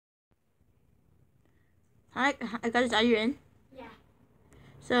Hi guys, are you in? Yeah.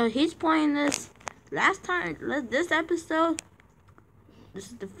 So he's playing this. Last time, this episode.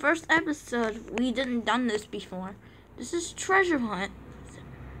 This is the first episode. We didn't done this before. This is treasure hunt.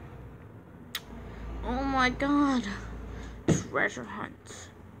 Oh my god, treasure hunt.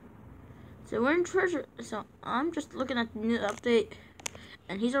 So we're in treasure. So I'm just looking at the new update,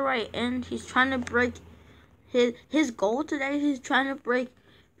 and he's already in. He's trying to break his goal today. He's trying to break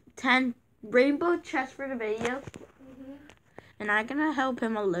 10 rainbow chests for the video. And I'm gonna help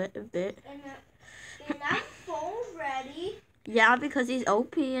him a little bit. And I'm full ready. Yeah, because he's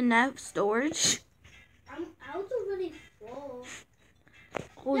OP in that storage. I was already full.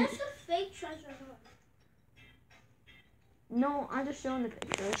 Oh, That's a fake treasure hunt. no, I'm just showing the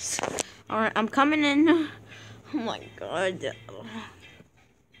pictures. Alright, I'm coming in. Oh my god. You're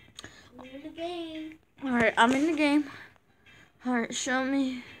in the game. Alright, I'm in the game. Alright, show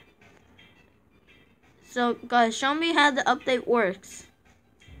me. So, guys, show me how the update works.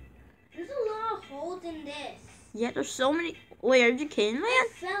 There's a lot of holes in this. Yeah, there's so many. Wait, are you kidding, man? I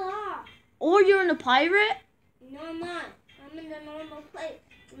fell off. Or you're in a pirate? No, I'm not. I'm in the normal place.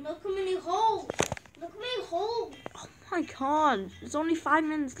 Look how many holes. Look how many holes. Oh my god, there's only 5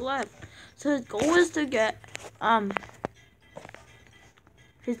 minutes left. So his goal is to get,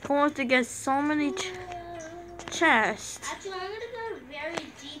 so many chests. Actually, I'm gonna go to a very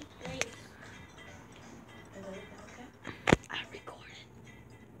deep place. I recorded.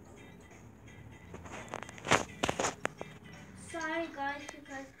 Sorry, guys,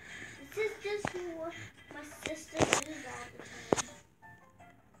 because this is just what my sister does all the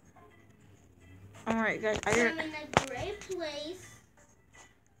time. Alright, guys, I'm in a great place.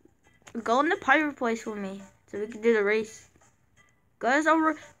 go in the pirate place with me so we can do the race. Guys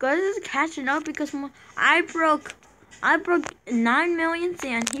is catching up because I broke 9 million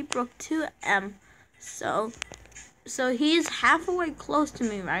sand. He broke 2M. So he's halfway close to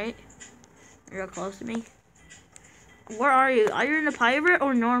me, right? You're close to me. Where are you? Are you in the pirate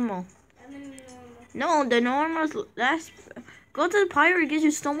or normal? I'm in normal. No, the normal's that's. Go to the pirate. It gives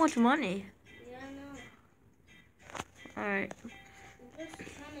you so much money. Yeah, I know. All right. I'm just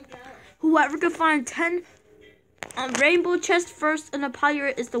trying to go. Whoever can find 10 rainbow chests first in a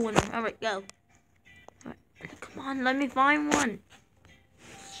pirate is the winner. All right, go. All right. Come on, let me find one.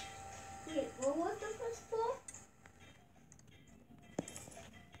 Wait, what was the first ball?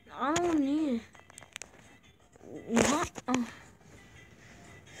 I don't need it. What? Oh.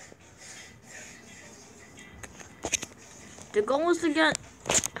 The goal is to get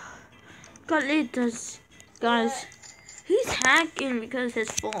Galitas. Guys, he's hacking because his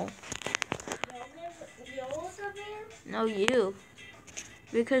phone. No, you.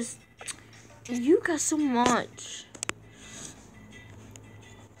 Because you got so much.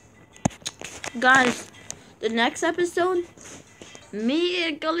 Guys, the next episode, me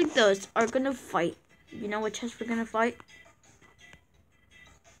and Galitos are gonna fight. You know what chest we're gonna fight?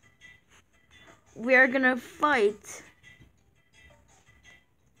 We are gonna fight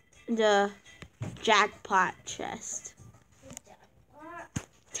the jackpot chest.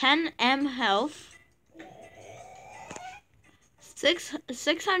 10M health.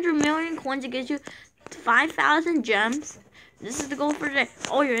 600 million coins. It gives you 5,000 gems. This is the goal for today.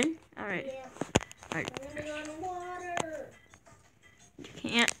 Oh, you're in? Alright. Yeah. Alright. I'm gonna go in the water. You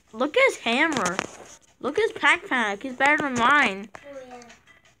can't. Look at his hammer. Look at his backpack. He's better than mine. Oh,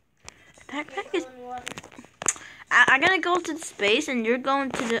 yeah. Backpack is. I'm gonna go to space and you're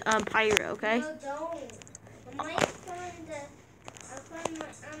going to the pirate, okay? No, don't. I might find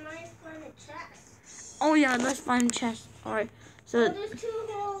a chest. Oh yeah, let's find a chest. Alright. So Oh, there's 2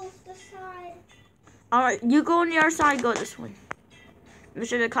 holes this side. alright, you go on the other side, go this one.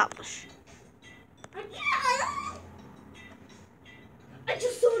 Mission accomplished. Yeah. I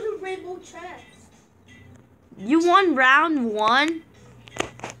just saw the rainbow chest. You won round 1.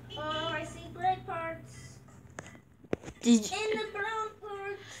 Oh, I see gray parts. Did And the brown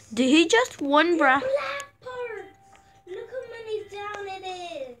parts. he just win And round? black parts. Look how many down it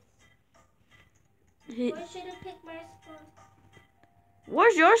is. Why should I pick my spot?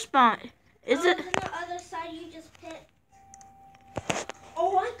 Where's your spot? Is Oh, it? it's on the other side you just picked.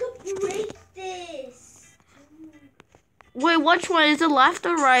 Oh, I could break this. Wait, which one? Is it left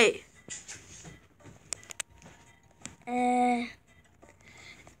or right?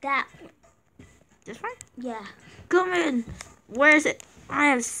 That one. This one? Yeah. Come in. Where is it? I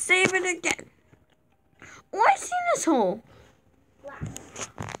have saved it again. Oh, I seen this hole. Wow.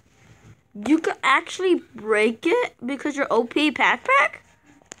 You could actually break it because you're OP backpack?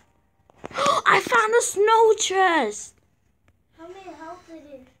 I found a snow chest. How many health did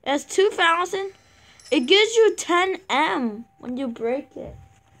it? It's 2,000 It gives you 10M when you break it.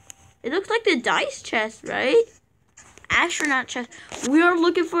 It looks like the dice chest, right? Astronaut chest. We are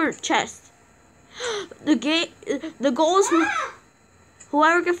looking for a chest. The goal is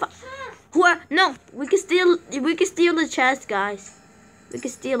whoever can find. No, we can steal the chest, guys. We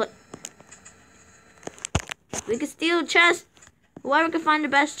can steal it. We can steal a chest. Whoever can find the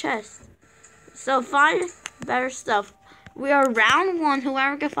best chest. So find better stuff. We are round 1.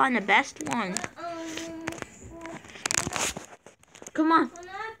 Whoever can find the best one. Come on.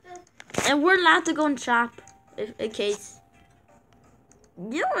 And we're allowed to go and shop, in case.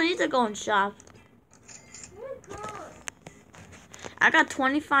 You don't need to go and shop. I got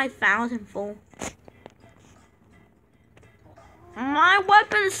 25,000 full. My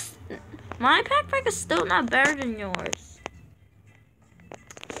backpack is still not better than yours.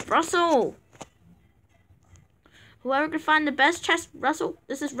 Russell. Whoever can find the best chest, Russell.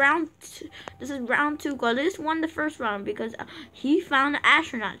 This is round 2. Gladys won the first round because he found the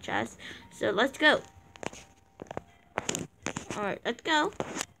astronaut chest. So let's go. All right, let's go.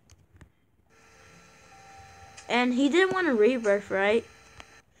 And he didn't want a rebirth, right?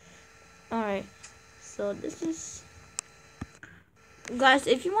 All right. So this is, guys.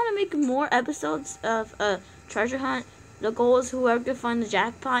 If you want to make more episodes of treasure hunt, the goal is whoever can find the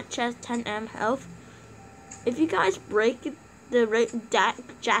jackpot chest, 10M health. If you guys break the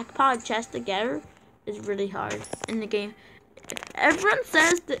jackpot chest together, it's really hard in the game. Everyone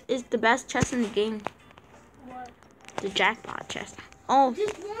says that it's the best chest in the game. What? The jackpot chest. Oh.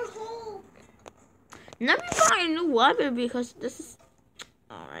 Just one hole. Let me buy a new weapon because this is...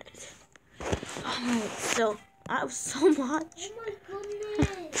 Alright. Alright, so I have so much. Oh my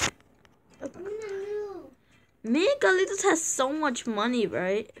goodness. I'm gonna lose. Me and Galitos has so much money,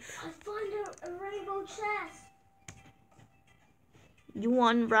 right? I found a rainbow chest. You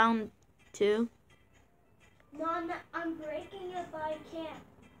won round 2? No, I'm breaking it, but I can't.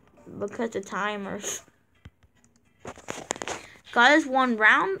 Because the timers. Guys won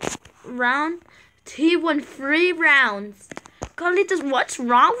round. He won 3 rounds. Carlitos, what's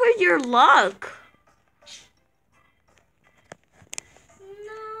wrong with your luck?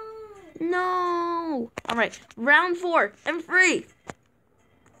 No. All right, round 4 and 3,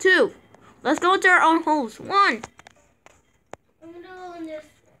 2. Let's go into our own holes. 1. I'm gonna go in this.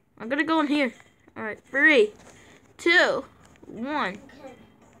 I'm gonna go in here. All right, 3, 2, 1. Okay.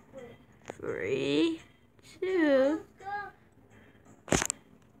 Wait. 3, 2. Let's go.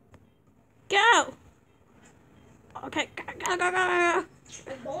 Go. Okay, go. I'm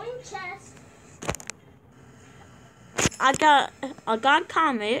going chest. I got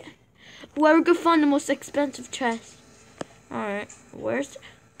Comet. Whoever could find the most expensive chest. Alright, where's...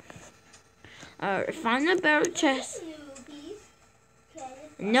 Alright, find the better chest. Newbies. Okay.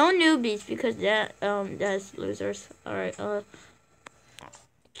 No newbies because that's losers. Alright, a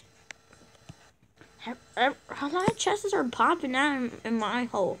lot of chests are popping out in my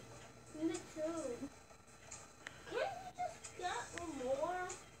hole. Me too. Can't we just get more?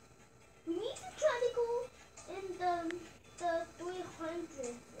 We need to try to go in the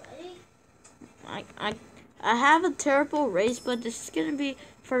 300, right? I have a terrible race, but this is gonna be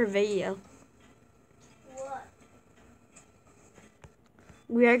for a video. What?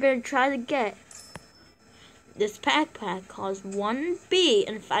 We are gonna try to get this backpack costs 1B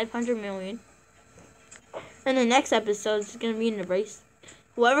and 500 million. And the next episode is gonna be in the race.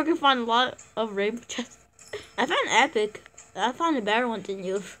 Whoever can find a lot of rainbow chests. I found epic. I found a better one than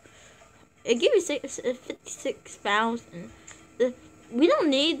you. It gave me 56,000. We don't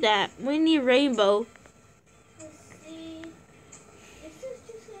need that. We need rainbow. Let's see. This is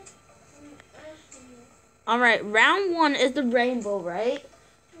just like Alright, round 1 is the rainbow, right?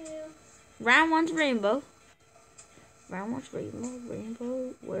 Yeah. Round 1's rainbow. Round 1's rainbow.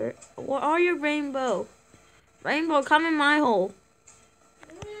 Rainbow. Where are your rainbow? Rainbow, come in my hole.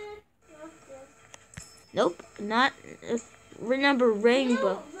 Nope, not. Remember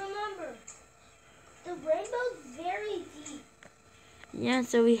rainbow. No, remember, the rainbow's very deep. Yeah,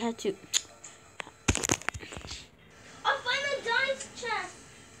 so we had to. I find a dice chest.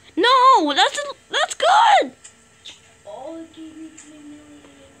 No, that's good. Oh, it gave me 3 million.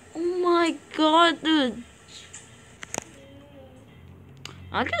 Oh my god, dude.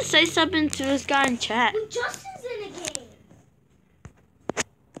 I can say something to this guy in chat. Well, Justin's in the game.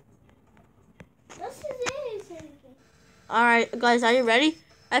 Justin's in the game. Alright, guys, are you ready?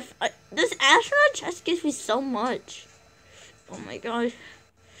 This astronaut chest gives me so much. Oh my god.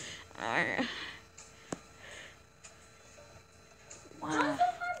 Alright. Wow. Justin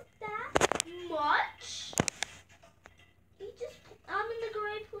has that much? I'm in the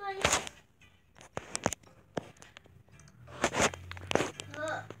great place.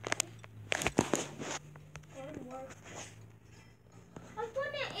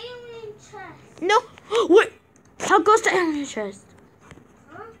 Ender chest.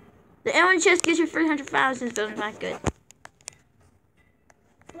 Huh? The Ender chest gives you 300,000, so it's not good.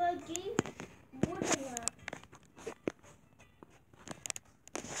 But I gave more than that.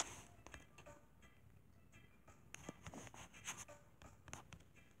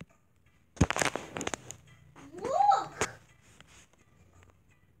 Look!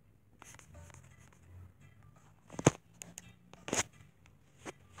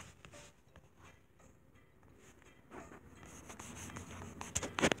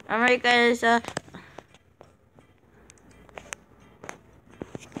 Alright, guys. Oh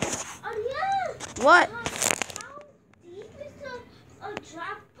yeah! What? How deep is a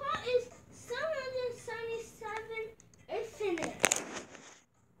jackpot? Is 777 infinite.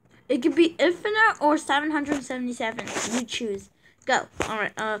 It could be infinite or 777. You choose. Go.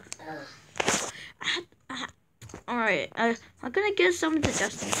 Alright. Alright. I'm gonna get something to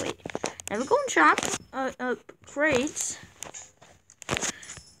Justin. Wait. Now we're going to shop. Crates.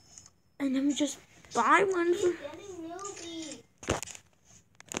 And then we just buy one for. He's getting newbie.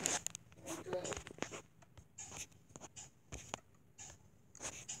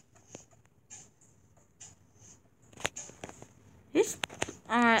 Yes.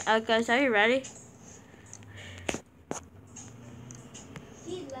 Alright, guys, are you ready?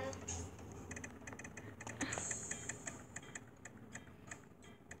 He left.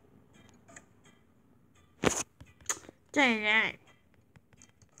 Dang it.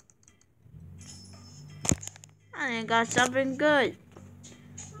 I got something good.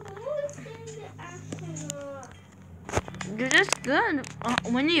 Who's getting the astronaut? Dude, that's good.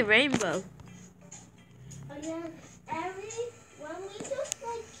 We need rainbow. Oh yeah, when we just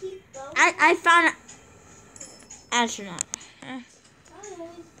like keep going. I found an astronaut. I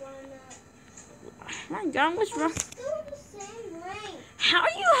always find that. My God, what's wrong? We're still the same rank. How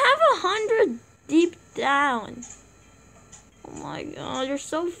do you have 100 deep down? Oh my God, you're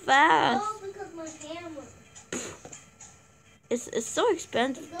so fast. Oh, because my hammer. It's so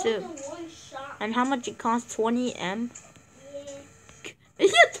expensive Those too. are one shot. And how much it costs? 20 M. Yeah.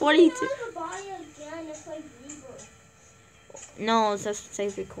 Yeah, 22. You have to buy it again if I rebirth. No, it's just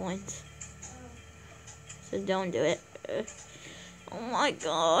save your coins. So don't do it. Oh my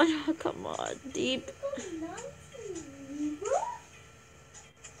God, come on, deep.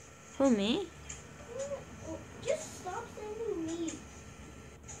 Who, me? Just stop saying me.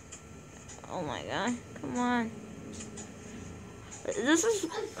 Oh my God, come on. This is. I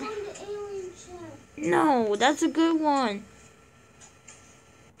found the alien chest. No, that's a good one.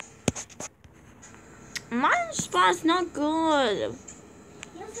 My spot's not good.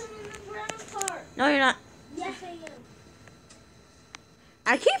 Yes, I'm in the brown part. No, you're not. Yes, I am.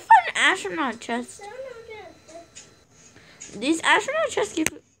 I can't find an astronaut chest. 750. These astronaut chests give.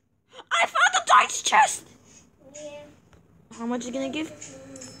 I found the dice chest. Yeah. How much is it gonna give?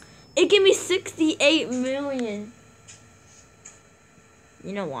 It gave me 68 million.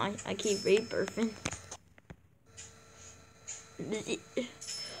 You know why? I keep rebirthing. I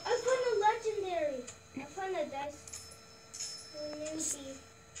found a legendary. I found a dice.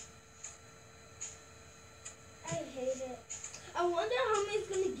 I hate it. I wonder how many's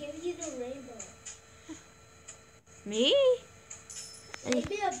gonna give you the rainbow. Me?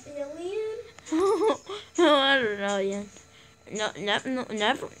 Maybe a billion? I don't know yet. No,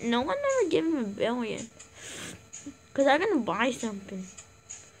 never. No one ever gave me a billion. Cause I'm gonna buy something.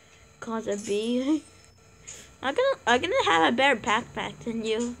 Cause a bee. I'm gonna have a better backpack than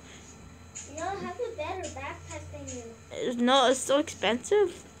you. No, I have a better backpack than you. No, it's so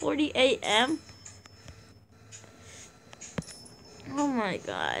expensive. 48 M. Oh my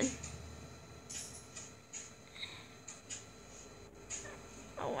God.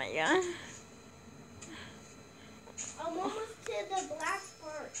 Oh my God. I'm almost to the black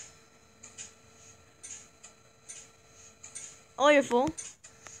part. Oh, you're full?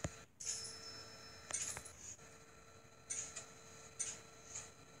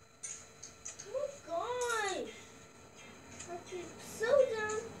 Oh gosh. Okay, so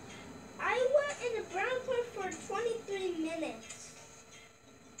down. I went in the brown part for 23 minutes.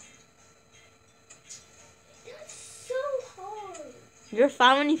 That's so hard. You're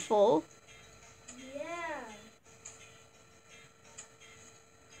finally full? Yeah.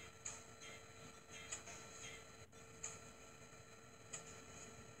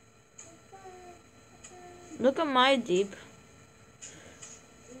 Look at my deep.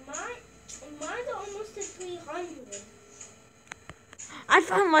 Mine's almost to 300. I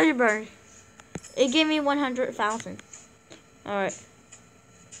found Legendary. It gave me 100,000. Alright. It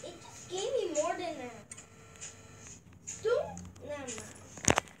just gave me more than that. Never mind.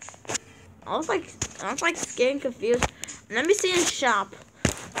 I was like getting confused. Let me see in shop.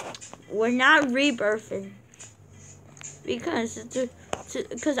 We're not rebirthing because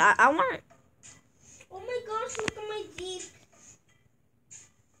I want it. Oh my gosh, look at my Jeep.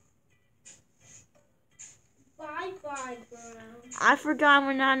 Bye-bye, bro. I forgot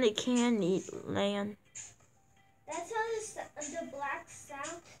we're not in the candy land. That's how the black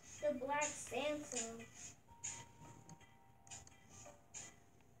sand sounds.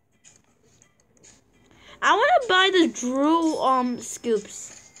 I want to buy the Drew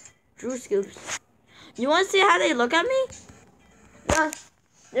scoops. Drew scoops. You want to see how they look at me? Look,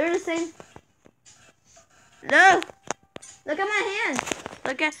 they're the same. Look, look at my hands.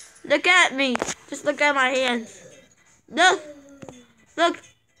 Look at me. Just look at my hands. Look.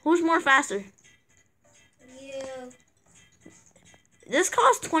 Who's more faster? You. This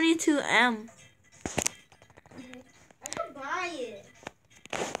costs 22M. I could buy it.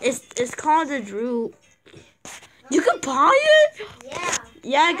 It's called the Drew. You can buy it? Yeah.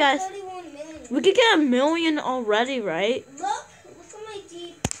 Yeah, guys. 31 million. We could get 1 million already, right? Look at my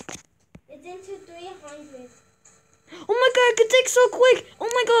Jeep. It's into 300. Oh my god, I could take so quick. Oh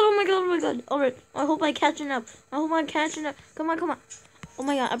my god. Alright, I hope I'm catching up. Come on. Oh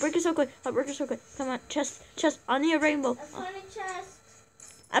my god, I break it so quick. Come on, chest. I need a rainbow. I found a chest.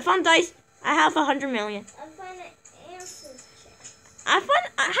 I found dice. I have 100 million. I found an answers chest. I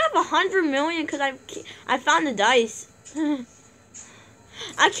have 100 million because I found the dice.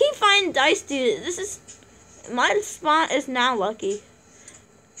 I keep finding dice, dude. My spot is now lucky.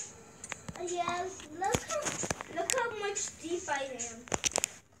 Yeah, look how much deep I am.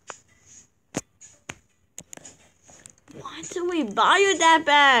 Why did we buy you that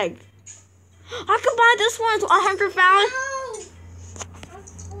bag? I could buy this one. It's 100,000. No! I'm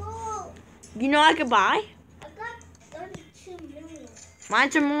full. You know I could buy? I got 32 million.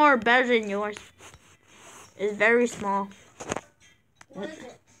 Mine's are more better than yours. It's very small. What is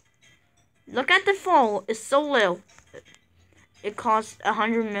it? Look at the phone. It's so little. It costs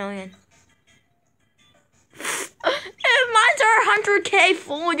 100 million. Mine's are 100K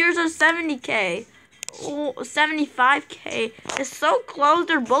full. Yours are 70K. Oh, 75K. It's so close.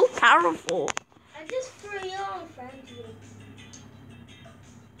 They're both powerful. I just threw you on friendly.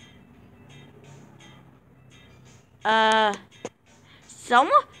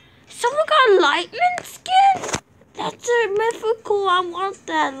 Someone got a Lightman skin? That's a mythical. I want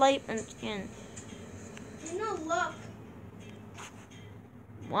that Lightman skin. You know, look.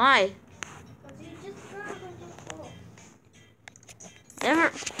 Why? Because you just got a full.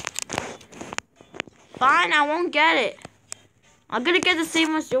 Never. Fine, I won't get it. I'm gonna get the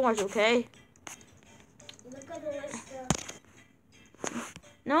same as yours, okay? Look at the list.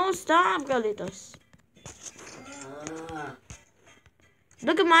 No, stop, Galitos.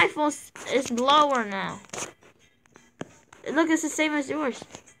 Look at my phone. It's lower now. Look, it's the same as yours.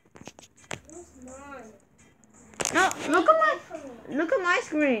 Where's mine? No, look at my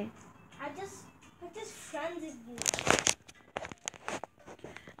screen. I just friended you.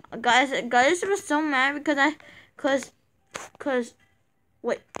 Guys was so mad because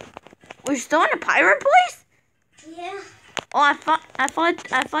wait, we're still in a pirate place? Yeah. Oh, I thought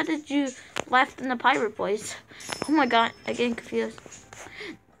that you left in the pirate place. Oh my god, I get confused.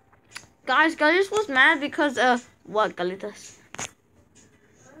 Guys was mad because what, Galitas? I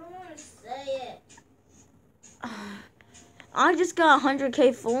don't want to say it. I just got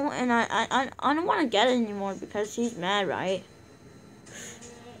 100K full and I don't want to get it anymore because he's mad, right?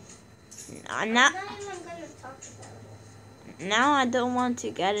 I'm not even gonna talk about it. Now I don't want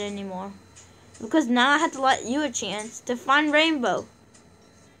to get it anymore. Because now I have to let you a chance to find rainbow.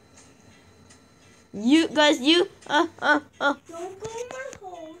 You guys, Don't go in my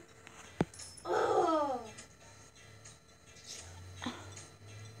hole. Oh.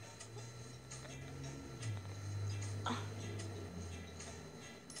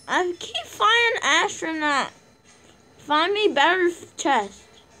 I keep finding astronaut. Find me better chest.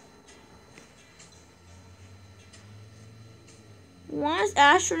 Why does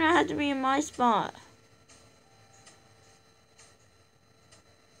astronaut have to be in my spot?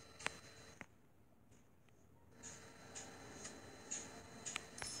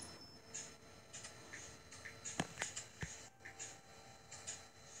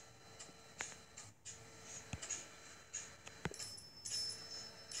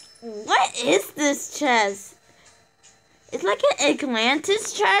 What is this chest? It's like an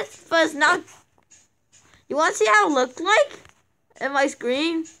Atlantis chest, but it's not. You want to see how it looked like in my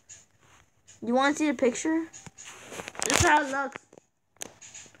screen? You want to see the picture? This is how it looks.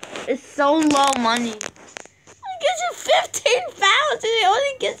 It's so low money. It gives you 15,000. It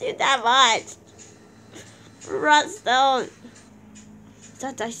only gives you that much. Redstone. Is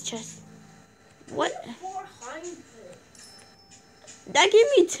that dice chest? What? 400. That gave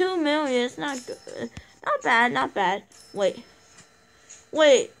me 2 million. It's not good. Not bad. Not bad. Wait.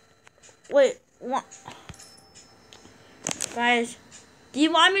 What? Guys, do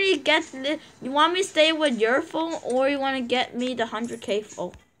you want me to get the? You want me to stay with your phone, or you want to get me the 100K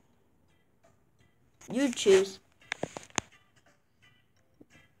phone? You choose.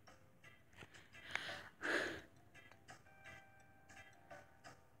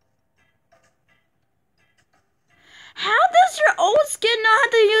 How does your old skin know how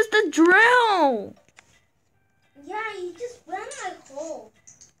to use the drill? Yeah, you just ran my hole.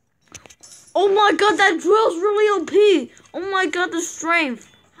 Oh my god, that drill's really OP. Oh my god, the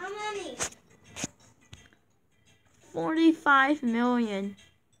strength. How many? 45 million.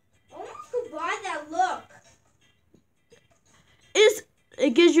 I want to buy that. Look.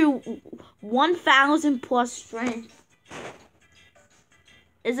 It gives you 1,000 plus strength.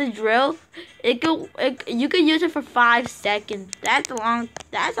 It's a drill. You could use it for 5 seconds. That's a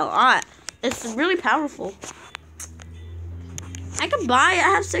lot. It's really powerful. I could buy it. I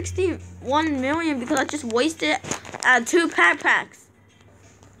have 61 million because I just wasted 2 packs.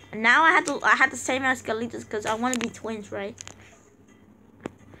 And now I have the same as Skeletas because I want to be twins, right?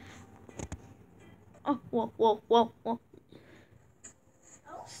 Oh, whoa.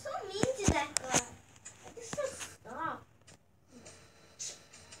 I was so mean to that guy. I just said stop.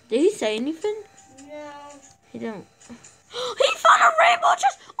 Did he say anything? No. He didn't. He found a rainbow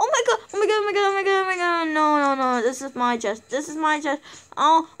chest! Oh my god! No. This is my chest.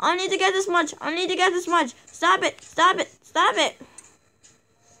 Oh, I need to get this much. Stop it.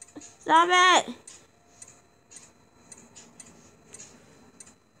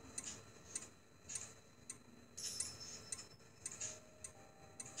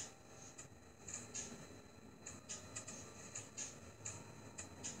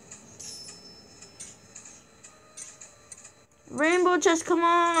 Rainbow chest, come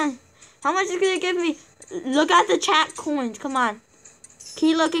on. How much is it gonna give me? Look at the chat coins, come on.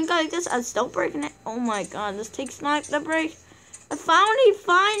 Keep looking like this. I'm still breaking it. Oh my god, this takes like the break. I finally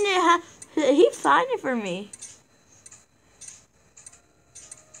find it. He found it for me.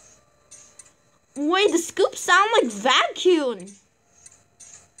 Wait, the scoops sound like vacuum.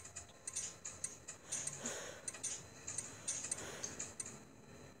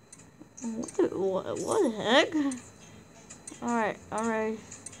 What the heck? Alright.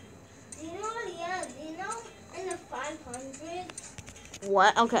 Do you know in the 500?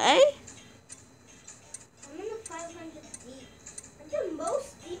 What? Okay. I'm in the 500 deep. I'm the most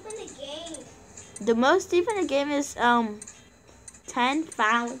deep in the game. The most deep in the game is 10,000.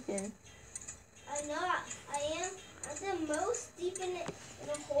 I know I am. I'm the most deep in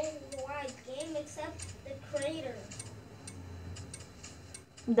the whole wide game except the creator.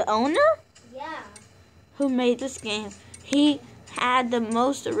 The owner? Yeah. Who made this game? He had the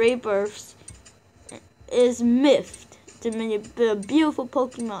most rebirths. Is Miffed, the beautiful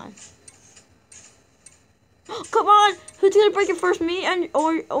Pokemon. Come on, who's gonna break it first? Me and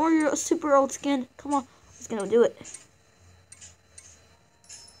or your super old skin? Come on, who's gonna do it?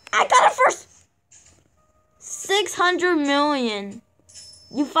 I got it first. 600 million.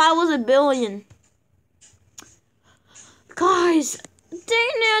 You thought it was a billion. Guys, dang it,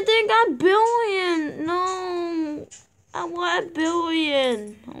 I think I got billion. No. I want a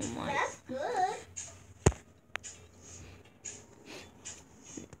billion. Oh my. That's good.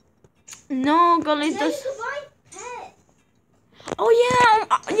 No, Galitos. Now you can buy pet. Oh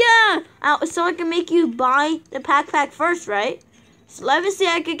yeah. So I can make you buy the pack first, right? So let me see.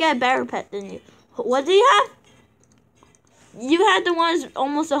 I could get a better pet than you. What do you have? You had the ones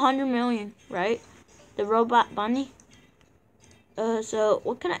almost 100 million, right? The robot bunny. So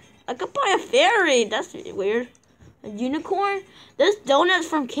what can I could buy a fairy. That's weird. A unicorn? This donut's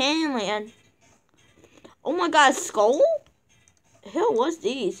from Canyonland. Oh my god, skull? Hell, what's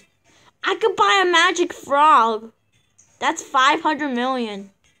these? I could buy a magic frog. That's 500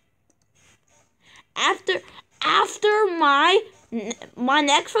 million. After my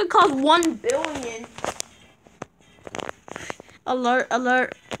next one costs 1 billion. Alert.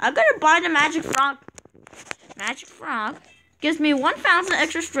 I'm gonna buy the magic frog. Magic frog gives me 1,000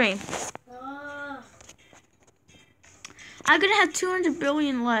 extra strength. I'm gonna have 200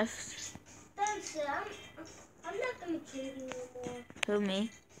 billion left. That's it. I'm not gonna kill you anymore. Who, me?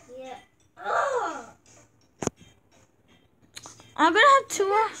 Yeah. I'm gonna have two. I'm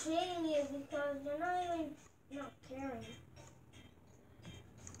not trading you because you're not caring.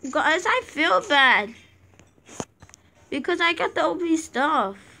 Guys, I feel bad because I got the OP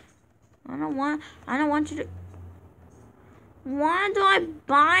stuff. I don't want you to. Why do I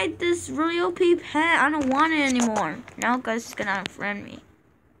buy this really OP pet? I don't want it anymore. Now guys is gonna unfriend me.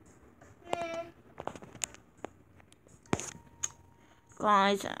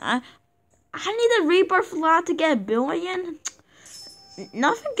 Guys, I need a rebirth lot to get 1 billion.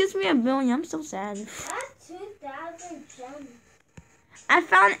 Nothing gives me 1 billion. I'm so sad. That's 2,000 gems. I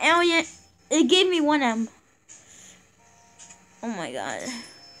found alien. It gave me 1 M. Oh my god.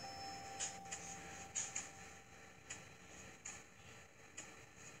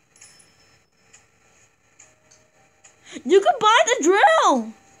 You can buy the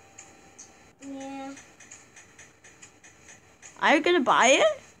drill. Yeah. Are you gonna buy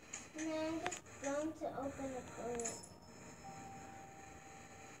it? No, I'm just going to open the code.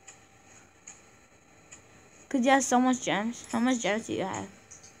 Cause you have so much gems. How much gems do you have?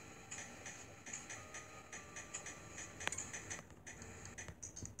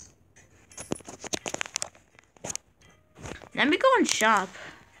 Let me go and shop.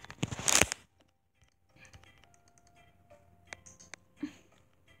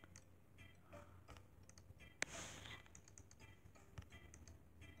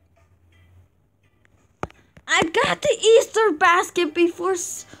 I got the Easter basket before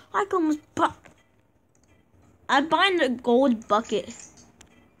I almost bought. I buy the gold bucket.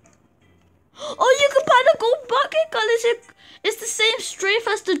 Oh, you can buy the gold bucket because it's the same strength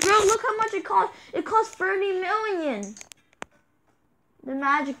as the drill. Look how much it costs. It costs 30 million. The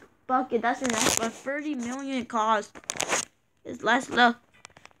magic bucket, that's enough. But 30 million it costs. It's less. Look,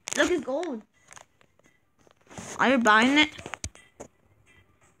 it's gold. Are you buying it?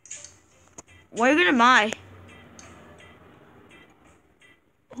 What are you gonna buy?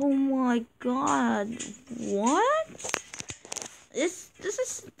 Oh my god! What? This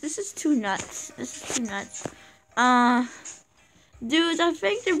is too nuts. This is too nuts. Dudes, I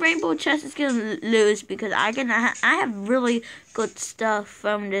think the rainbow chest is gonna lose because I have really good stuff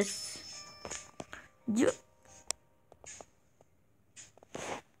from this. No,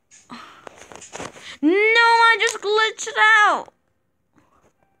 I just glitched out.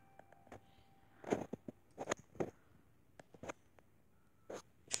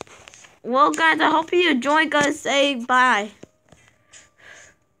 Well, guys, I hope you enjoyed. Guys, say bye.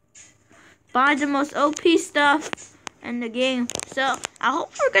 Buy the most OP stuff in the game. So, I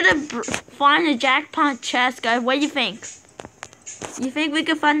hope we're gonna find the jackpot chest, guys. What do you think? You think we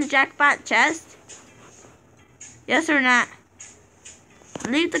can find the jackpot chest? Yes or not?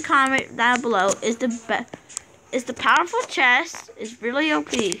 Leave the comment down below. Is the powerful chest is really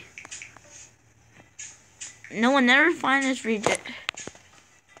OP? No one never find this region.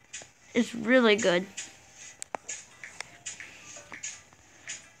 It's really good.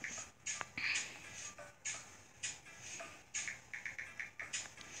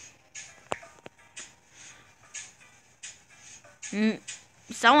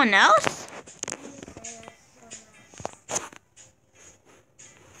 Someone else?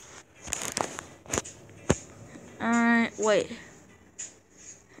 Wait.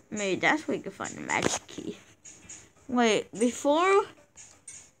 Maybe that's where you can find the magic key. Wait, before...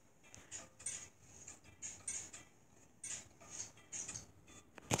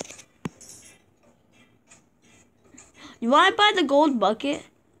 You want to buy the gold bucket?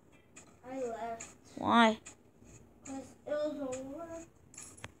 I left. Why? Because it was over.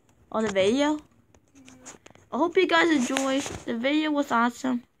 Oh, the video? I hope you guys enjoyed. The video was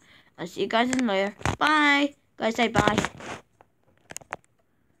awesome. I'll see you guys in later. Bye. Guys, say bye.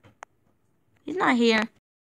 He's not here.